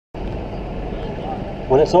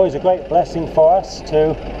Well, it's always a great blessing for us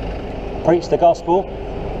to preach the gospel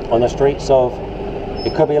on the streets of,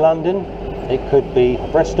 it could be London, it could be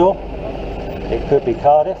Bristol, it could be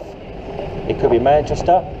Cardiff, it could be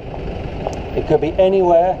Manchester, it could be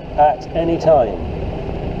anywhere at any time,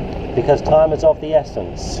 because time is of the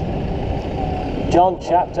essence. John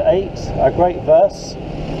chapter 8, a great verse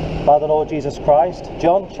by the Lord Jesus Christ.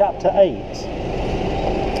 John chapter 8.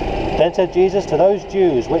 Then said Jesus to those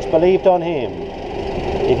Jews which believed on him,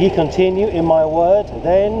 If ye continue in my word,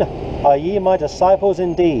 then are ye my disciples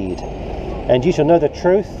indeed, and ye shall know the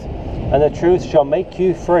truth, and the truth shall make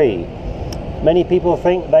you free. Many people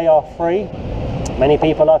think they are free. Many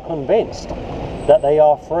people are convinced that they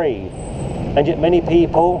are free, and yet many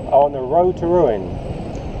people are on the road to ruin.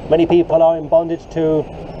 Many people are in bondage to,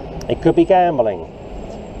 it could be gambling,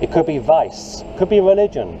 it could be vice, it could be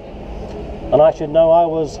religion. And I should know I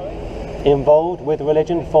was involved with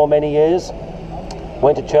religion for many years.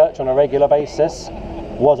 Went to church on a regular basis,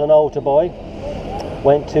 was an altar boy,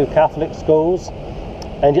 went to Catholic schools,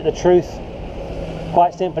 and yet the truth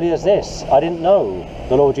quite simply is this: I didn't know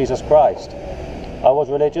the Lord Jesus Christ. I was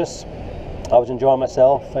religious, I was enjoying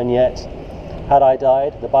myself, and yet had I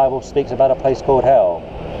died, the Bible speaks about a place called hell,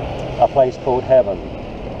 a place called heaven.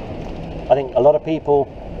 I think a lot of people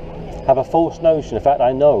have a false notion, in fact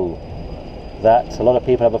I know that a lot of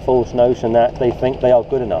people have a false notion that they think they are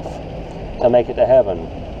good enough to make it to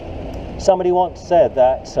heaven. Somebody once said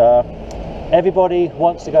that everybody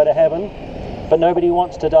wants to go to heaven, but nobody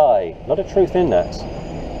wants to die. A lot of truth in that.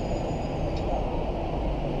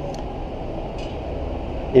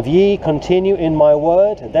 If ye continue in my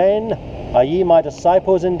word, then are ye my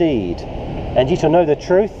disciples indeed, and ye shall know the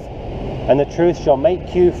truth, and the truth shall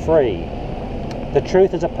make you free. The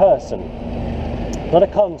truth is a person, not a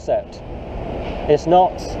concept. It's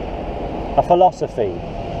not a philosophy.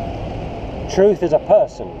 Truth is a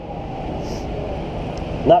person.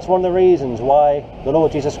 And that's one of the reasons why the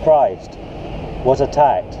Lord Jesus Christ was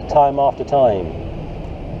attacked time after time.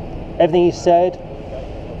 Everything he said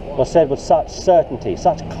was said with such certainty,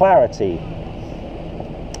 such clarity,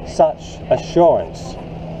 such assurance.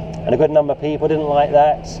 And a good number of people didn't like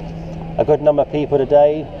that. A good number of people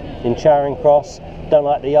today in Charing Cross don't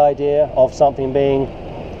like the idea of something being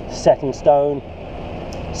set in stone,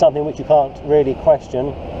 something which you can't really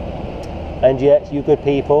question. And yet, you good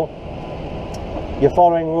people, you're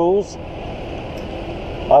following rules.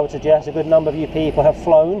 I would suggest a good number of you people have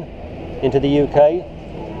flown into the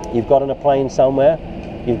UK. You've got on a plane somewhere.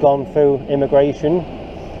 You've gone through immigration.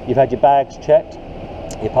 You've had your bags checked,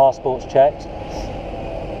 your passports checked.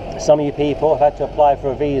 Some of you people have had to apply for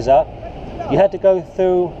a visa. You had to go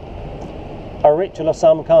through a ritual of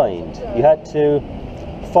some kind. You had to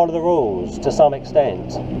follow the rules to some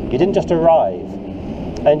extent. You didn't just arrive.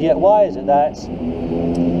 And yet, why is it that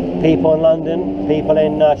people in London, people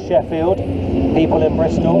in Sheffield, people in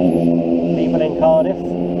Bristol, people in Cardiff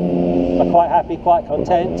are quite happy, quite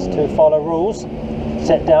content to follow rules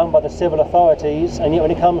set down by the civil authorities, and yet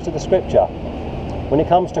when it comes to the scripture, when it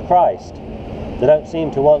comes to Christ, they don't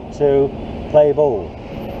seem to want to play ball.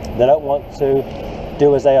 They don't want to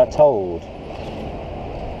do as they are told.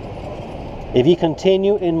 If you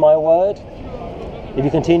continue in my word, if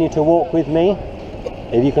you continue to walk with me,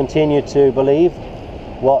 if you continue to believe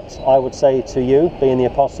what I would say to you, being the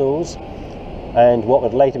apostles, and what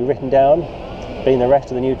would later be written down, being the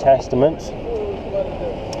rest of the New Testament,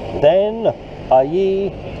 then are ye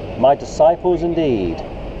my disciples indeed.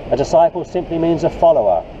 A disciple simply means a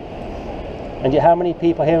follower. And yet how many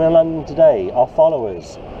people here in London today are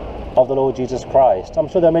followers of the Lord Jesus Christ? I'm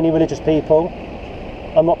sure there are many religious people.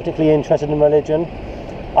 I'm not particularly interested in religion.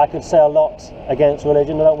 I could say a lot against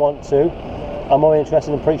religion, I don't want to. I'm more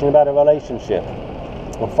interested in preaching about a relationship.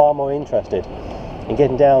 I'm far more interested in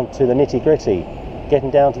getting down to the nitty-gritty, getting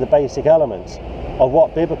down to the basic elements of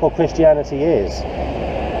what biblical Christianity is.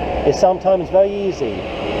 It's sometimes very easy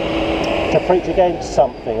to preach against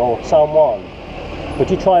something or someone, but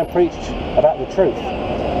you try and preach about the truth.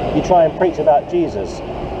 You try and preach about Jesus.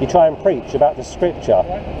 You try and preach about the scripture.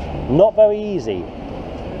 Not very easy,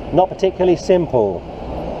 not particularly simple.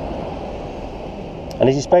 And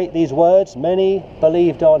as he spake these words, many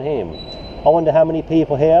believed on him. I wonder how many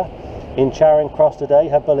people here in Charing Cross today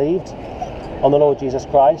have believed on the Lord Jesus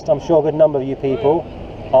Christ. I'm sure a good number of you people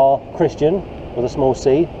are Christian, with a small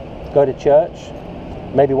c, go to church,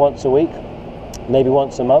 maybe once a week, maybe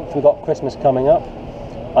once a month. We've got Christmas coming up.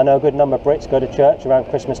 I know a good number of Brits go to church around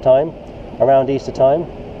Christmas time, around Easter time.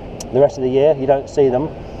 The rest of the year you don't see them,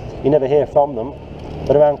 you never hear from them,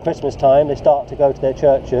 but around Christmas time they start to go to their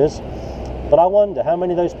churches. But I wonder how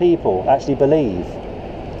many of those people actually believe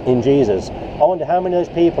in Jesus. I wonder how many of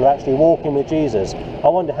those people are actually walking with Jesus. I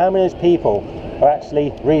wonder how many of those people are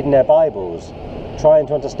actually reading their Bibles, trying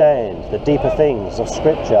to understand the deeper things of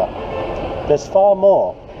Scripture. There's far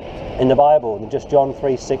more in the Bible than just John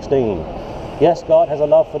 3:16. Yes, God has a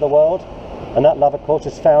love for the world, and that love, of course,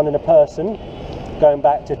 is found in a person. Going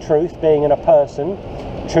back to truth being in a person,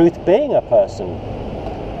 truth being a person.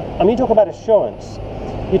 I mean, you talk about assurance.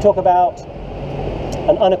 You talk about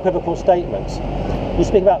an unequivocal statement. You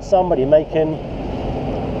speak about somebody making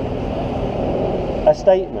a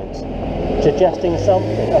statement, suggesting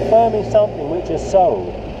something, affirming something which is so,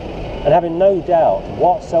 and having no doubt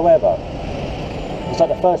whatsoever. It's like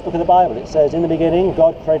the first book of the Bible. It says, in the beginning,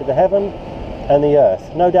 God created the heaven and the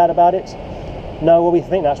earth. No doubt about it. No, well, we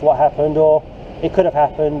think that's what happened, or it could have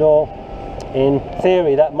happened, or in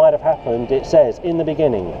theory that might have happened. It says, in the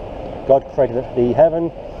beginning, God created the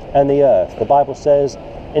heaven and the earth. The Bible says,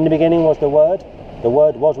 in the beginning was the Word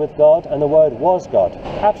was with God, and the Word was God.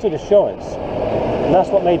 Absolute assurance. And that's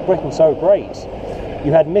what made Britain so great.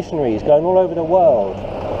 You had missionaries going all over the world,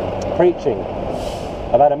 preaching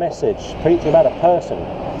about a message, preaching about a person.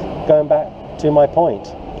 Going back to my point,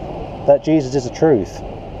 that Jesus is the truth,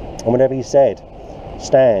 and whatever he said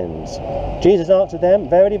stands. Jesus answered them,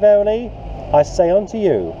 verily, verily, I say unto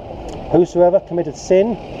you, whosoever committed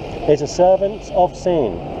sin is a servant of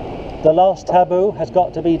sin. The last taboo has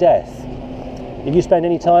got to be death. If you spend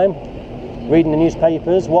any time reading the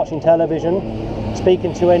newspapers, watching television,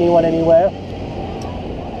 speaking to anyone anywhere,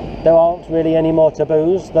 there aren't really any more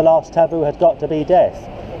taboos. The last taboo has got to be death.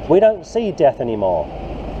 We don't see death anymore.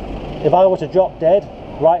 If I were to drop dead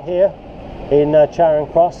right here in Charing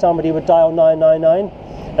Cross, somebody would dial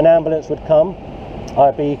 999, an ambulance would come,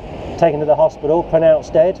 I'd be taken to the hospital,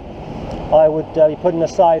 pronounced dead. I would be put in a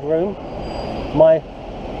side room. My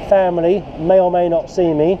family may or may not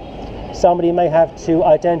see me. Somebody may have to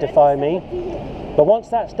identify me. But once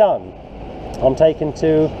that's done, I'm taken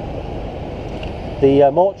to the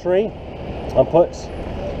mortuary. I'm put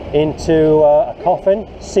into a coffin,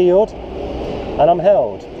 sealed, and I'm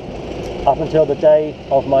held up until the day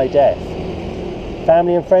of my death.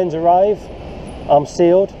 Family and friends arrive. I'm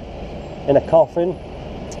sealed in a coffin.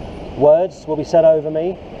 Words will be said over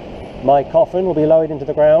me. My coffin will be lowered into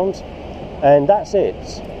the ground, and that's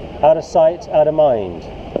it. Out of sight, out of mind.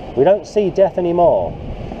 We don't see death anymore.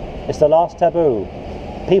 It's the last taboo.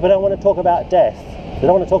 People don't want to talk about death. They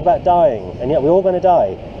don't want to talk about dying, and yet we're all going to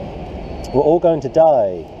die. We're all going to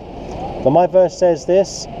die. But my verse says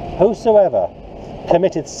this, whosoever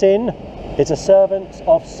committed sin is a servant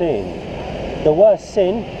of sin. The worst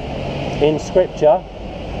sin in Scripture,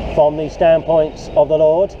 from the standpoint of the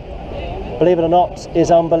Lord, believe it or not,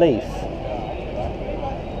 is unbelief.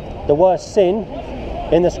 The worst sin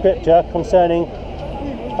in the Scripture concerning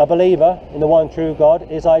a believer in the one true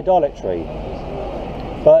God is idolatry.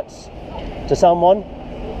 But to someone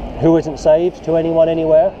who isn't saved, to anyone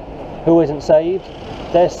anywhere who isn't saved,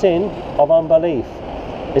 their sin of unbelief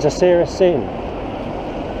is a serious sin.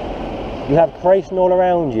 You have creation all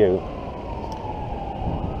around you.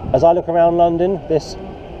 As I look around London, this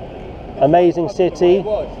amazing city,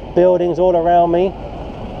 buildings all around me,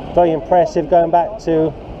 very impressive, going back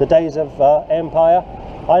to the days of empire,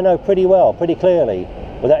 I know pretty well, pretty clearly,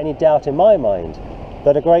 without any doubt in my mind,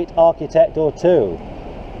 that a great architect or two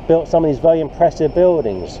built some of these very impressive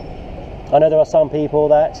buildings. I know there are some people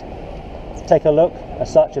that take a look at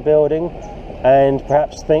such a building and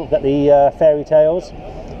perhaps think that the fairy tales,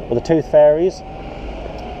 or the tooth fairies,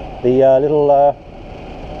 the little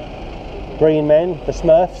green men, the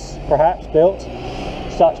Smurfs perhaps, built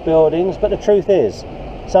such buildings, but the truth is,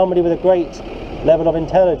 somebody with a great level of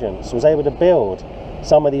intelligence was able to build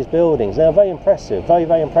some of these buildings. They are very impressive, very,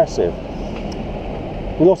 very impressive.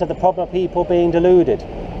 We also have the problem of people being deluded,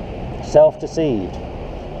 self-deceived.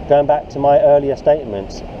 Going back to my earlier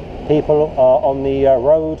statements, people are on the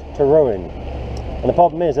road to ruin, and the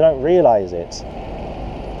problem is they don't realise it.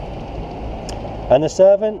 And the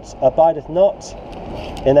servant abideth not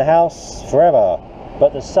in the house forever,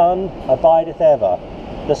 but the Son abideth ever.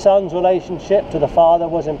 The Son's relationship to the Father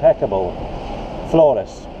was impeccable,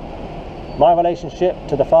 flawless. My relationship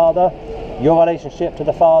to the Father, your relationship to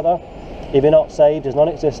the Father, if you're not saved, is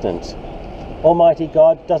non-existent. Almighty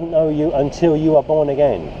God doesn't know you until you are born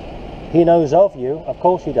again. He knows of you, of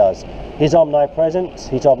course he does. He's omnipresent,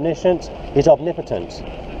 he's omniscient, he's omnipotent.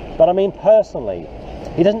 But I mean personally,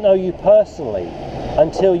 he doesn't know you personally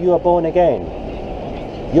until you are born again.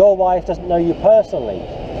 Your wife doesn't know you personally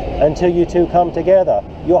until you two come together.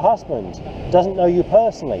 Your husband doesn't know you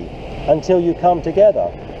personally until you come together.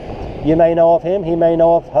 You may know of him, he may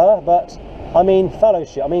know of her, but I mean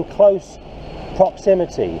fellowship, I mean close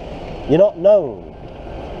proximity. You're not known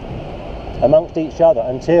amongst each other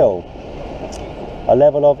until a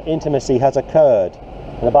level of intimacy has occurred.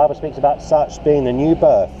 And the Bible speaks about such being the new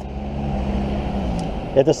birth.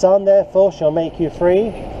 If the Son therefore shall make you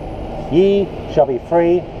free, ye shall be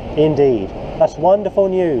free indeed. That's wonderful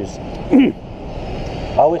news.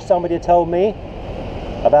 I wish somebody had told me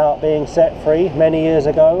about being set free many years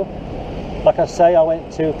ago. Like I say, I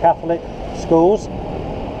went to Catholic schools,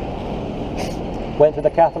 went through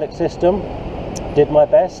the Catholic system, did my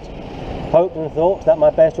best, hoped and thought that my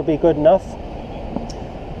best would be good enough.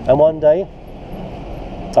 And one day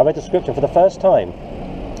I read the scripture for the first time,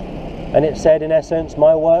 and it said, in essence,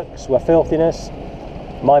 my works were filthiness,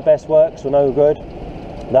 my best works were no good,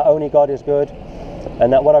 that only God is good,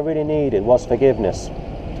 and that what I really needed was forgiveness.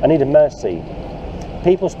 I needed mercy.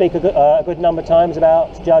 People speak a good number of times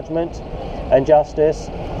about judgment and justice,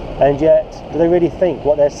 and yet do they really think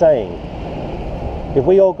what they're saying? If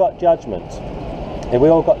we all got judgment, if we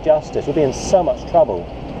all got justice, we'd be in so much trouble.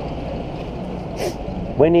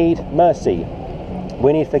 We need mercy.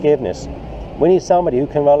 We need forgiveness. We need somebody who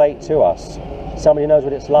can relate to us. Somebody who knows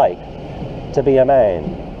what it's like to be a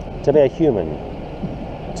man, to be a human,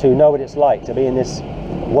 to know what it's like to be in this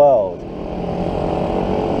world.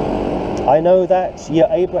 I know that ye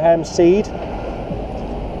are Abraham's seed,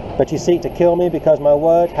 but ye seek to kill me because my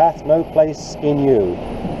word hath no place in you.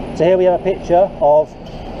 So here we have a picture of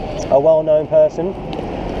a well-known person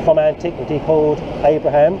from antiquity called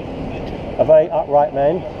Abraham, a very upright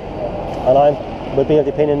man, and I would be of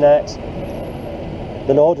the opinion that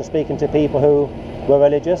the Lord was speaking to people who were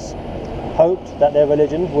religious, hoped that their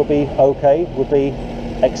religion would be okay, would be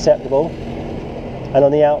acceptable, and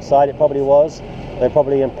on the outside it probably was. They're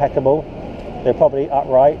probably impeccable, they're probably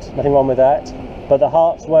upright, nothing wrong with that, but the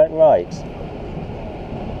hearts weren't right.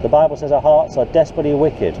 The Bible says our hearts are desperately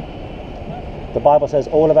wicked. The Bible says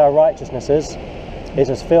all of our righteousnesses is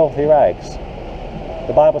as filthy rags.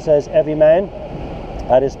 The Bible says every man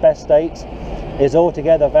at his best state is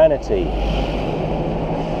altogether vanity.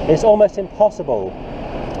 It's almost impossible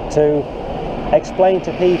to explain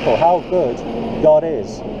to people how good God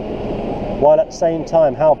is, while at the same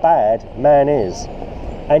time how bad man is.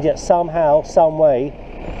 And yet somehow, some way,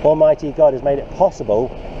 Almighty God has made it possible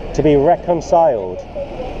to be reconciled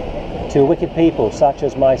to wicked people such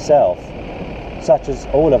as myself, such as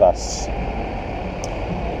all of us.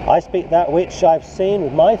 I speak that which I've seen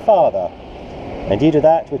with my Father, and ye do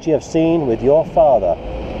that which ye have seen with your father.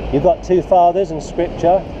 You've got two fathers in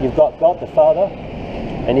Scripture. You've got God the Father,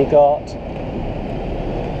 and you've got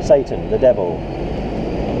Satan, the devil.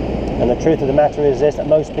 And the truth of the matter is this, that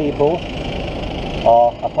most people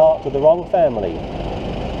are a part of the wrong family.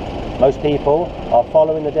 Most people are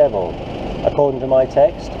following the devil, according to my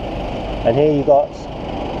text. And here you've got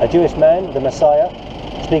a Jewish man, the Messiah,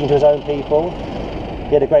 speaking to his own people.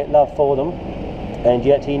 He had a great love for them, and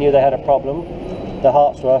yet he knew they had a problem. Their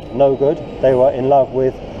hearts were no good. They were in love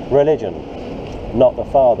with religion, not the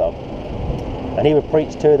Father. And he would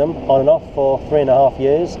preach to them on and off for 3.5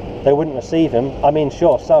 years. They wouldn't receive him. I mean,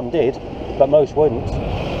 sure, some did, but most wouldn't.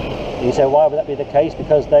 And you say, why would that be the case?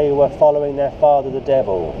 Because they were following their father, the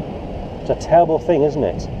devil. It's a terrible thing, isn't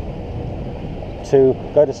it? To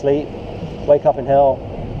go to sleep, wake up in hell,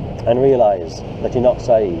 and realise that you're not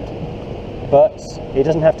saved. But it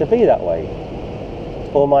doesn't have to be that way.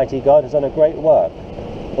 Almighty God has done a great work.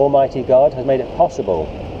 Almighty God has made it possible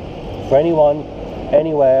for anyone,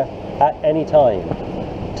 anywhere, at any time,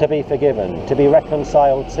 to be forgiven, to be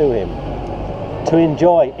reconciled to him, to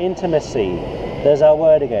enjoy intimacy, there's our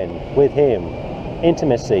word again, with him.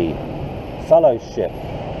 Intimacy, fellowship.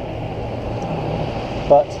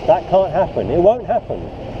 But that can't happen. It won't happen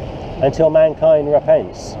until mankind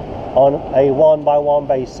repents on a one-by-one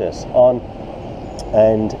basis, on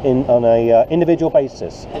an individual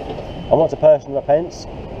basis. And once a person repents,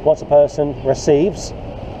 once a person receives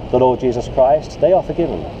the Lord Jesus Christ, they are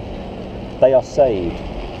forgiven, they are saved,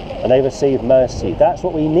 and they receive mercy. That's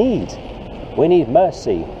what we need. We need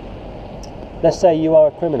mercy. Let's say you are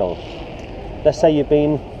a criminal. Let's say you've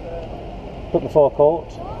been put before a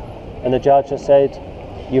court and the judge has said,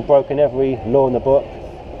 you've broken every law in the book,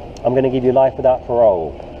 I'm going to give you life without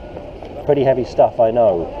parole. Pretty heavy stuff, I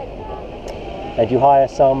know. And you hire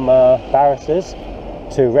some barristers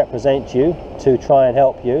to represent you, to try and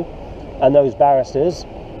help you, and those barristers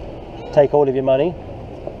take all of your money,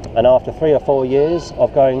 and after 3 or 4 years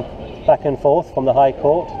of going back and forth from the High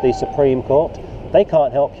Court, the Supreme Court, they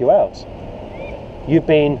can't help you out. You've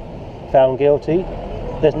been found guilty.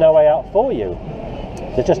 There's no way out for you.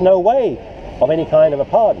 There's just no way of any kind of a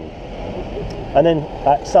pardon. And then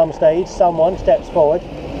at some stage someone steps forward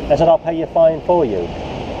and said, I'll pay your fine for you.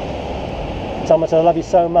 Someone said, I love you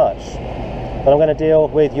so much that I'm going to deal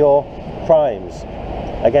with your crimes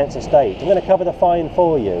against the state. I'm going to cover the fine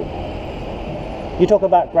for you. You talk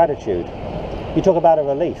about gratitude. You talk about a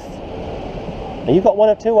relief. And you've got one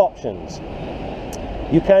of two options.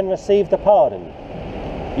 You can receive the pardon.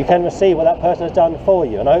 You can receive what that person has done for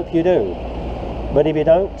you, and I hope you do. But if you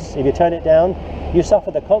don't, if you turn it down, you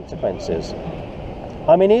suffer the consequences.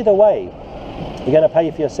 I mean, either way, you're going to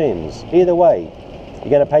pay for your sins. Either way, you're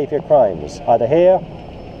going to pay for your crimes, either here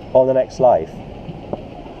or in the next life.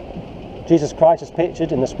 Jesus Christ is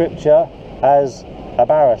pictured in the scripture as a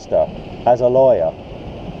barrister, as a lawyer,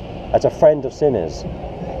 as a friend of sinners.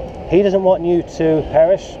 He doesn't want you to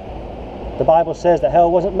perish. The Bible says that hell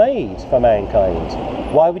wasn't made for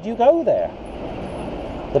mankind. Why would you go there?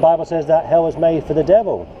 The Bible says that hell was made for the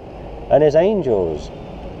devil and his angels.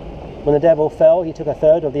 When the devil fell, he took a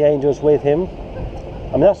third of the angels with him.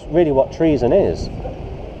 I mean, that's really what treason is.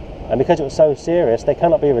 And because it was so serious, they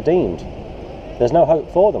cannot be redeemed. There's no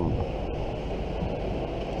hope for them.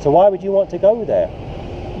 So why would you want to go there?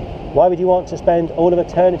 Why would you want to spend all of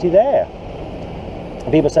eternity there?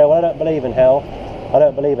 And people say, well, I don't believe in hell. I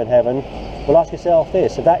don't believe in heaven. Well, ask yourself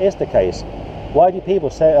this. If that is the case, why do people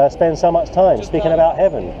spend so much time speaking about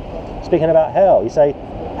heaven, speaking about hell? You say,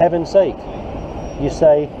 heaven's sake. You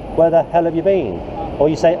say, where the hell have you been? Or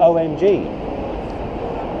you say, OMG.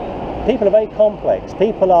 People are very complex.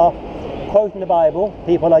 People are quoting the Bible.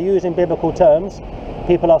 People are using biblical terms.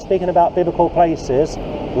 People are speaking about biblical places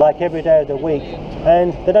like every day of the week,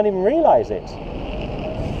 and they don't even realise it.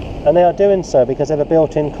 And they are doing so because they have a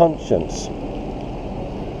built-in conscience.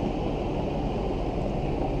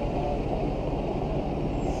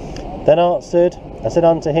 Then answered and said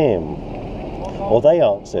unto him, or they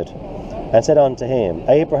answered and said unto him,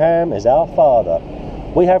 Abraham is our father.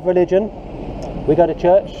 We have religion. We go to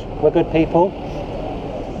church. We're good people.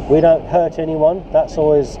 We don't hurt anyone. That's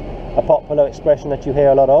always a popular expression that you hear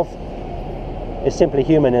a lot of. It's simply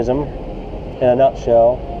humanism in a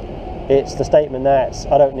nutshell. It's the statement that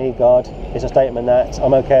I don't need God. It's a statement that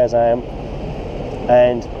I'm okay as I am,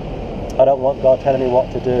 and I don't want God telling me what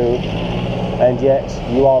to do. And yet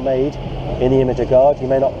you are made in the image of God. You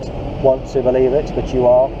may not want to believe it, but you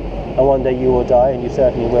are, and one day you will die, and you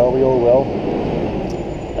certainly will. We all will.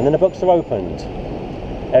 And then the books are opened.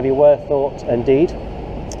 Every word, thought and deed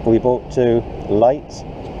will be brought to light.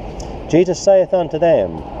 Jesus saith unto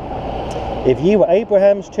them, if ye were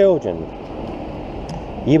Abraham's children,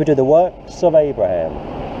 ye would do the works of Abraham.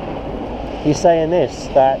 He's saying this,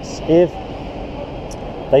 that if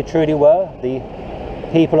they truly were the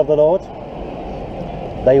people of the Lord,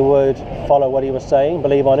 they would follow what he was saying,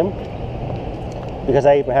 believe on him, because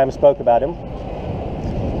Abraham spoke about him.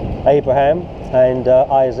 Abraham and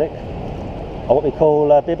Isaac are what we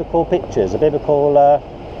call biblical pictures, a biblical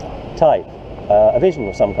type, a vision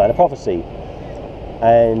of some kind, a prophecy.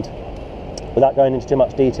 And without going into too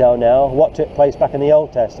much detail now, what took place back in the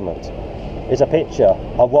Old Testament is a picture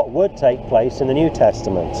of what would take place in the New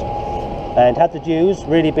Testament. And had the Jews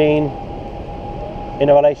really been in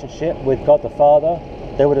a relationship with God the Father,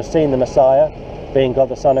 they would have seen the Messiah, being God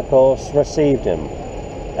the Son of course, received him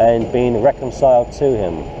and been reconciled to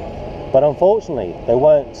him. But unfortunately they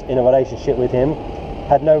weren't in a relationship with him,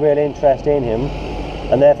 had no real interest in him,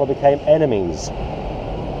 and therefore became enemies.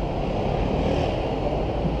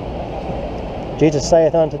 Jesus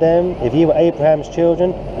saith unto them, if ye were Abraham's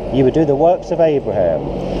children, ye would do the works of Abraham.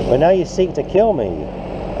 But now ye seek to kill me,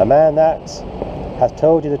 a man that hath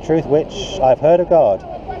told you the truth which I have heard of God.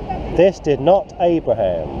 This did not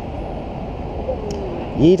Abraham.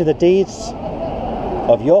 Ye do the deeds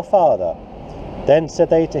of your father. Then said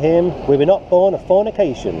they to him, we were not born of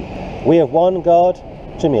fornication. We have one God,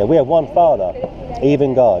 we have one Father,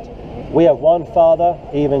 even God. We have one Father,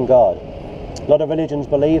 even God. A lot of religions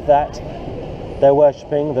believe that they're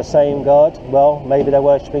worshipping the same God. Well, maybe they're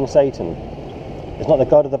worshipping Satan. It's not the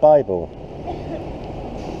God of the Bible.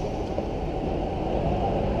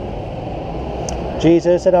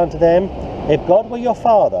 Jesus said unto them, if God were your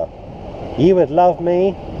Father, ye would love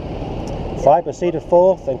me, for I proceeded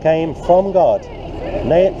forth and came from God.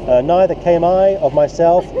 Neither came I of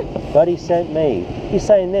myself, but he sent me. He's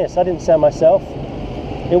saying this, I didn't send myself.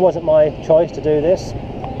 It wasn't my choice to do this.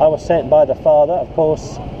 I was sent by the Father. Of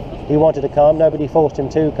course, he wanted to come. Nobody forced him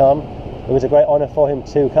to come. It was a great honour for him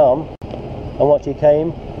to come. And once he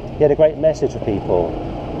came, he had a great message for people.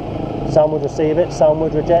 Some would receive it, some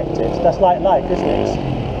would reject it. That's like life, isn't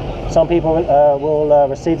it? Some people will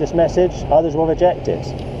receive this message, others will reject it.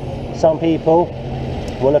 Some people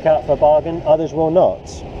will look out for a bargain, others will not.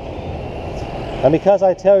 And because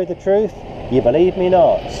I tell you the truth, Ye believe me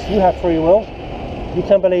not. You have free will. You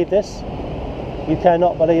can believe this. You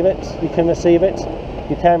cannot believe it. You can receive it.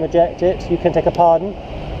 You can reject it. You can take a pardon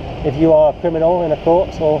if you are a criminal in a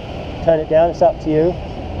court, or turn it down. It's up to you.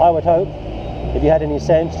 I would hope, if you had any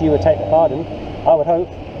sense, you would take the pardon. I would hope,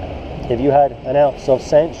 if you had an ounce of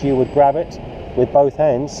sense, you would grab it with both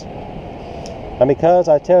hands. And because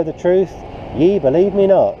I tell the truth, ye believe me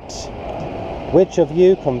not. Which of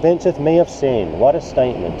you convinceth me of sin? What a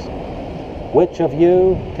statement. Which of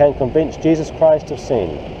you can convince Jesus Christ of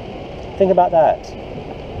sin? Think about that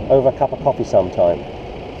over a cup of coffee sometime.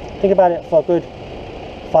 Think about it for a good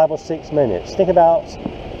 5 or 6 minutes. Think about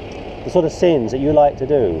the sort of sins that you like to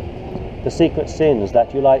do, the secret sins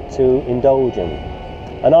that you like to indulge in.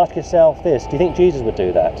 And ask yourself this: do you think Jesus would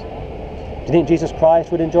do that? Do you think Jesus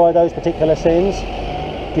Christ would enjoy those particular sins?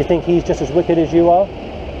 Do you think he's just as wicked as you are?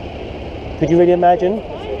 Could you really imagine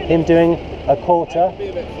him doing a quarter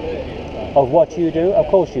of what you do? Of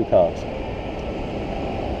course you can't.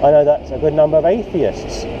 I know that a good number of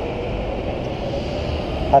atheists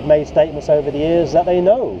have made statements over the years that they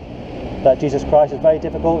know that Jesus Christ is very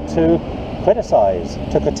difficult to criticise,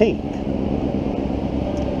 to critique.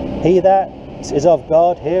 He that is of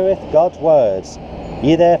God heareth God's words.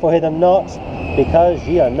 Ye therefore hear them not, because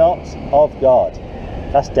ye are not of God.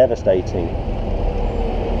 That's devastating.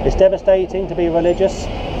 It's devastating to be religious.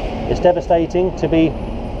 It's devastating to be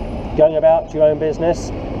going about your own business,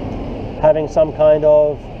 having some kind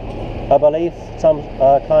of a belief, some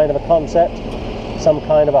kind of a concept, some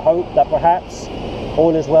kind of a hope that perhaps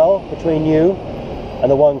all is well between you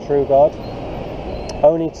and the one true God,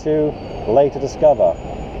 only to later discover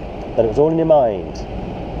that it was all in your mind.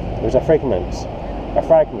 It was a fragment,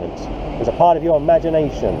 it was a part of your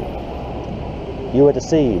imagination. You were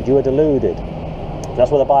deceived, you were deluded.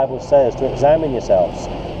 That's what the Bible says, to examine yourselves,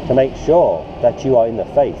 to make sure that you are in the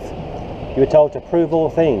faith. You were told to prove all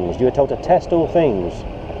things, you were told to test all things.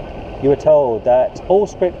 You were told that all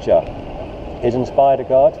scripture is inspired of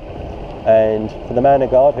God, and for the man of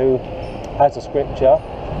God who has the scripture,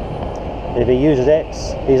 if he uses it,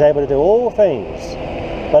 he's able to do all things.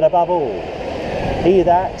 But above all, he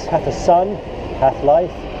that hath the Son hath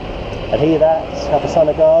life, and he that hath the Son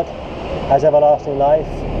of God has everlasting life,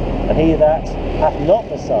 and he that hath not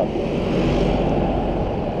the Son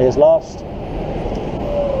is lost,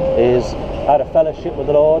 is out of fellowship with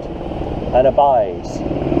the Lord, and abides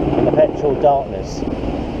in perpetual darkness.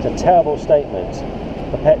 It's a terrible statement.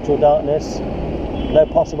 Perpetual darkness, no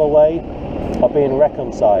possible way of being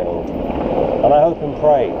reconciled. And I hope and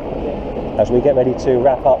pray, as we get ready to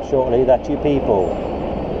wrap up shortly, that you people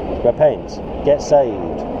repent, get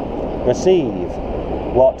saved, receive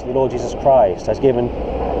what the Lord Jesus Christ has given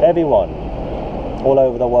everyone all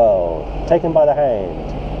over the world. Take him by the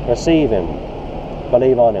hand, receive him,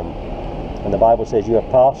 believe on him. And the Bible says you have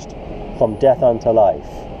passed from death unto life.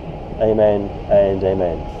 Amen and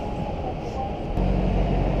amen.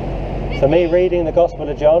 For me, reading the Gospel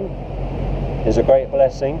of John is a great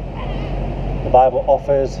blessing. The Bible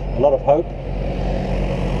offers a lot of hope.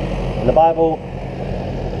 And the Bible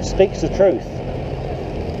speaks the truth.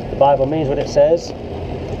 The Bible means what it says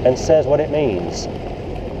and says what it means.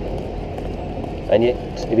 And yet,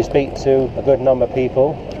 if you speak to a good number of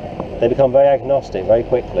people, they become very agnostic very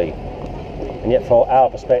quickly. And yet, from our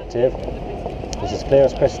perspective, it's as clear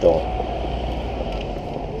as crystal.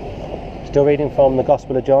 Still reading from the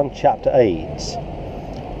Gospel of John, chapter 8.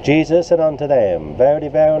 Jesus said unto them, Verily,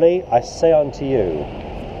 verily, I say unto you,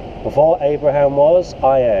 before Abraham was,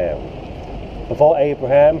 I am. Before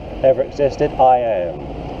Abraham ever existed, I am.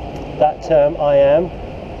 That term, I am,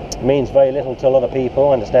 means very little to a lot of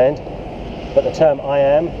people, understand? But the term I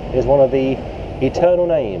am is one of the eternal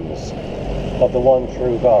names of the one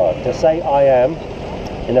true God. To say I am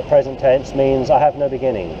in the present tense means I have no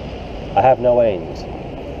beginning, I have no end.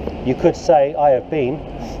 You could say I have been,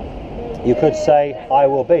 you could say I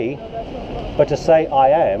will be, but to say I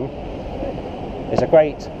am is a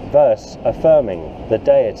great verse affirming the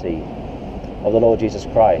deity of the Lord Jesus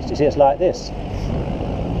Christ. You see, it's like this: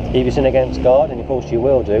 if you sin against God, and of course you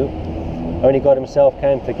will do, only God himself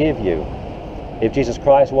can forgive you. If Jesus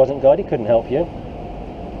Christ wasn't God, he couldn't help you.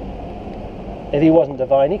 If he wasn't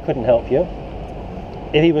divine, he couldn't help you.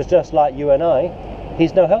 If he was just like you and I,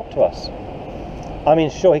 he's no help to us. I mean,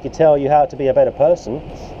 sure, he could tell you how to be a better person.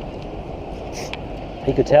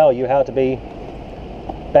 He could tell you how to be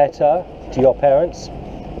better to your parents.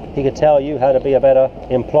 He could tell you how to be a better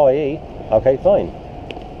employee. Okay, fine.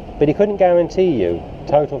 But he couldn't guarantee you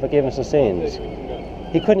total forgiveness of sins.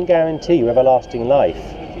 He couldn't guarantee you everlasting life.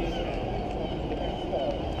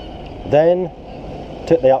 Then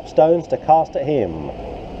took they up stones to cast at him.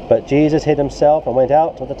 But Jesus hid himself and went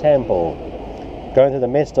out of the temple, going through the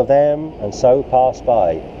midst of them, and so passed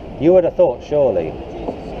by. You would have thought, surely,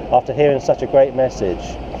 after hearing such a great message,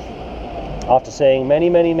 after seeing many,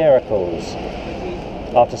 many miracles,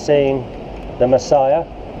 after seeing the Messiah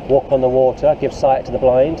walk on the water, give sight to the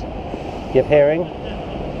blind, give hearing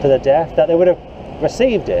to the deaf, that they would have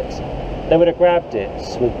received it. They would have grabbed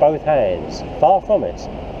it with both hands. Far from it.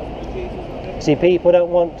 See, people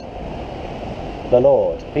don't want the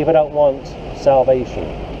Lord. People don't want salvation.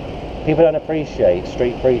 People don't appreciate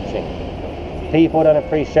street preaching. People don't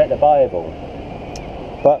appreciate the Bible.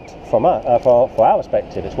 But from for our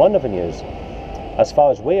perspective, it's wonderful news. As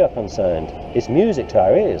far as we are concerned, it's music to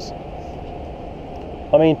our ears.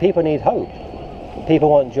 I mean, people need hope. People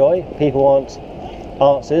want joy. People want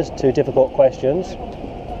answers to difficult questions.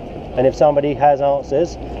 And if somebody has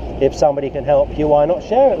answers, if somebody can help you, why not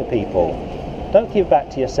share it with people? Don't keep it back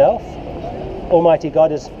to yourself. Almighty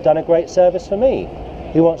God has done a great service for me.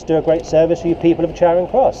 He wants to do a great service for you people of Charing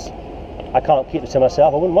Cross. I can't keep this to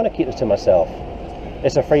myself. I wouldn't want to keep this to myself.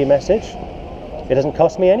 It's a free message. It doesn't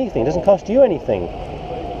cost me anything. It doesn't cost you anything.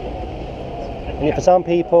 And for some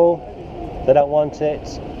people, they don't want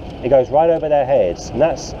it. It goes right over their heads, and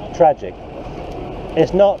that's tragic.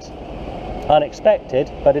 It's not unexpected,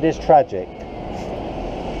 but it is tragic.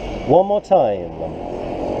 One more time.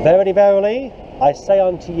 Verily, verily, I say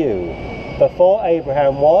unto you, before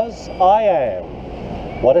Abraham was, I am.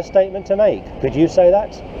 What a statement to make. Could you say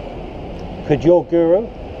that? Could your guru,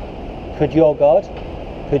 could your God,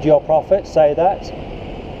 could your prophet say that?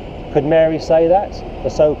 Could Mary say that? The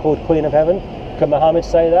so-called Queen of Heaven? Could Muhammad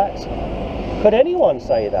say that? Could anyone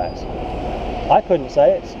say that? I couldn't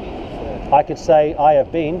say it. I could say I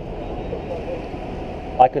have been.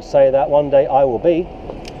 I could say that one day I will be.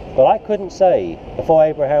 But I couldn't say before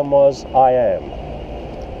Abraham was, I am.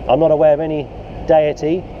 I'm not aware of any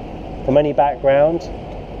deity from any background,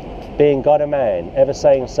 being God or man, ever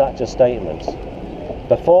saying such a statement.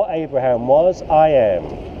 Before Abraham was, I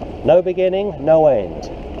am. No beginning, no end.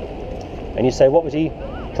 And you say, what was he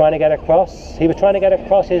trying to get across? He was trying to get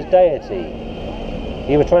across his deity.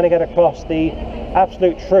 He was trying to get across the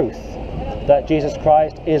absolute truth that Jesus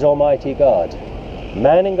Christ is Almighty God,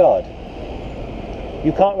 man and God.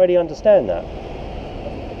 You can't really understand that.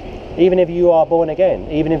 Even if you are born again,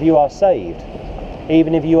 even if you are saved,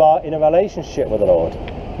 even if you are in a relationship with the Lord,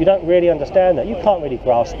 you don't really understand that. You can't really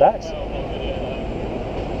grasp that.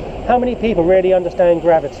 How many people really understand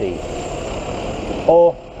gravity,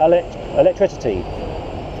 or electricity,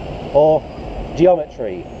 or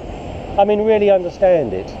geometry? I mean, really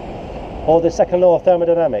understand it. Or the second law of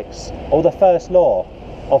thermodynamics, or the first law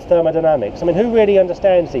of thermodynamics. I mean, who really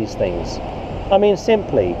understands these things? I mean,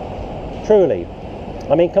 simply, truly,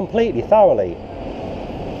 I mean, completely, thoroughly.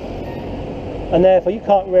 And therefore, you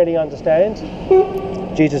can't really understand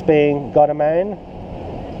Jesus being God and man.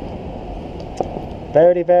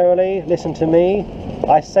 Verily, verily, listen to me,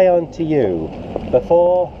 I say unto you,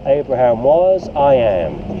 before Abraham was, I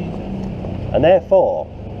am. And therefore,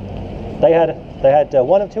 they had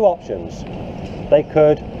one of two options. They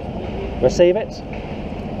could receive it,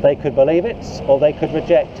 they could believe it, or they could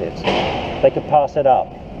reject it. They could pass it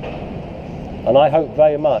up. And I hope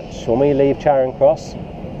very much when we leave Charing Cross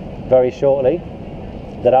very shortly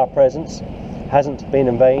that our presence hasn't been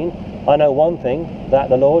in vain. I know one thing, that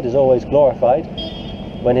the Lord is always glorified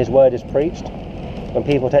when his word is preached, when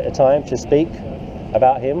people take the time to speak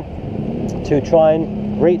about him, to try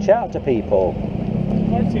and reach out to people,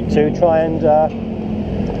 to try and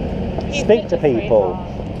speak to people,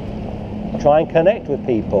 try and connect with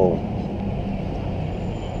people.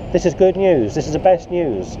 This is good news. This is the best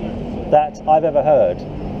news that I've ever heard.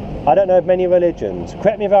 I don't know of many religions,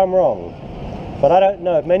 correct me if I'm wrong, but I don't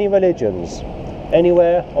know of many religions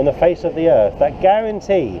anywhere on the face of the earth that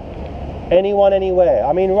guarantee anyone anywhere,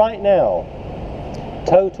 I mean right now,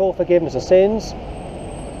 total forgiveness of sins,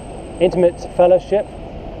 intimate fellowship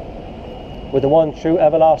with the one true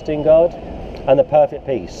everlasting God, and the perfect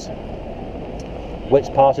peace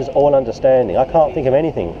which passes all understanding. I can't think of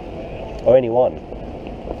anything or anyone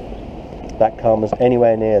that comes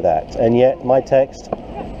anywhere near that. And yet my text,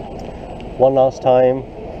 one last time,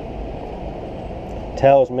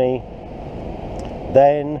 tells me,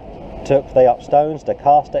 then took they up stones to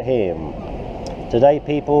cast at him. Today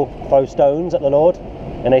people throw stones at the Lord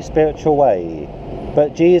in a spiritual way,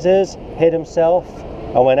 but Jesus hid himself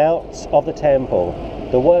and went out of the temple.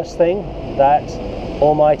 The worst thing that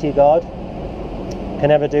Almighty God can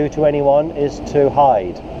ever do to anyone is to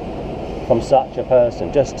hide from such a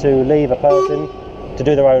person, just to leave a person to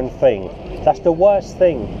do their own thing. That's the worst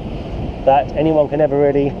thing that anyone can ever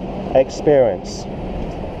really experience.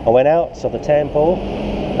 I went out of the temple.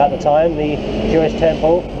 At the time, the Jewish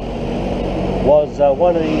temple was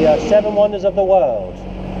one of the 7 wonders of the world,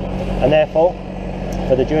 and therefore,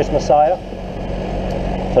 for the Jewish Messiah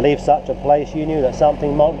to leave such a place, you knew that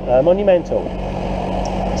something monumental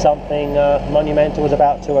was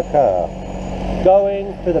about to occur.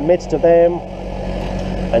 Going through the midst of them,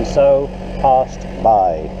 and so passed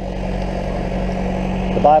by.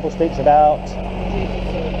 The Bible speaks about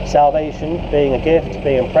salvation being a gift,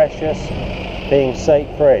 being precious, being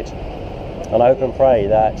sacred. And I hope and pray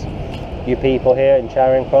that you people here in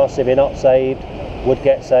Charing Cross, if you're not saved, would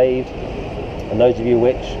get saved. And those of you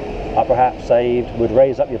which are perhaps saved would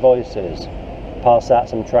raise up your voices, pass out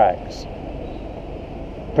some tracts,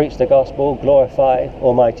 preach the gospel, glorify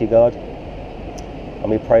Almighty God. And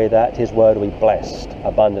we pray that His word will be blessed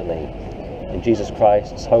abundantly in Jesus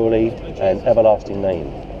Christ's holy and everlasting name.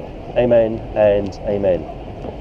 Amen and amen.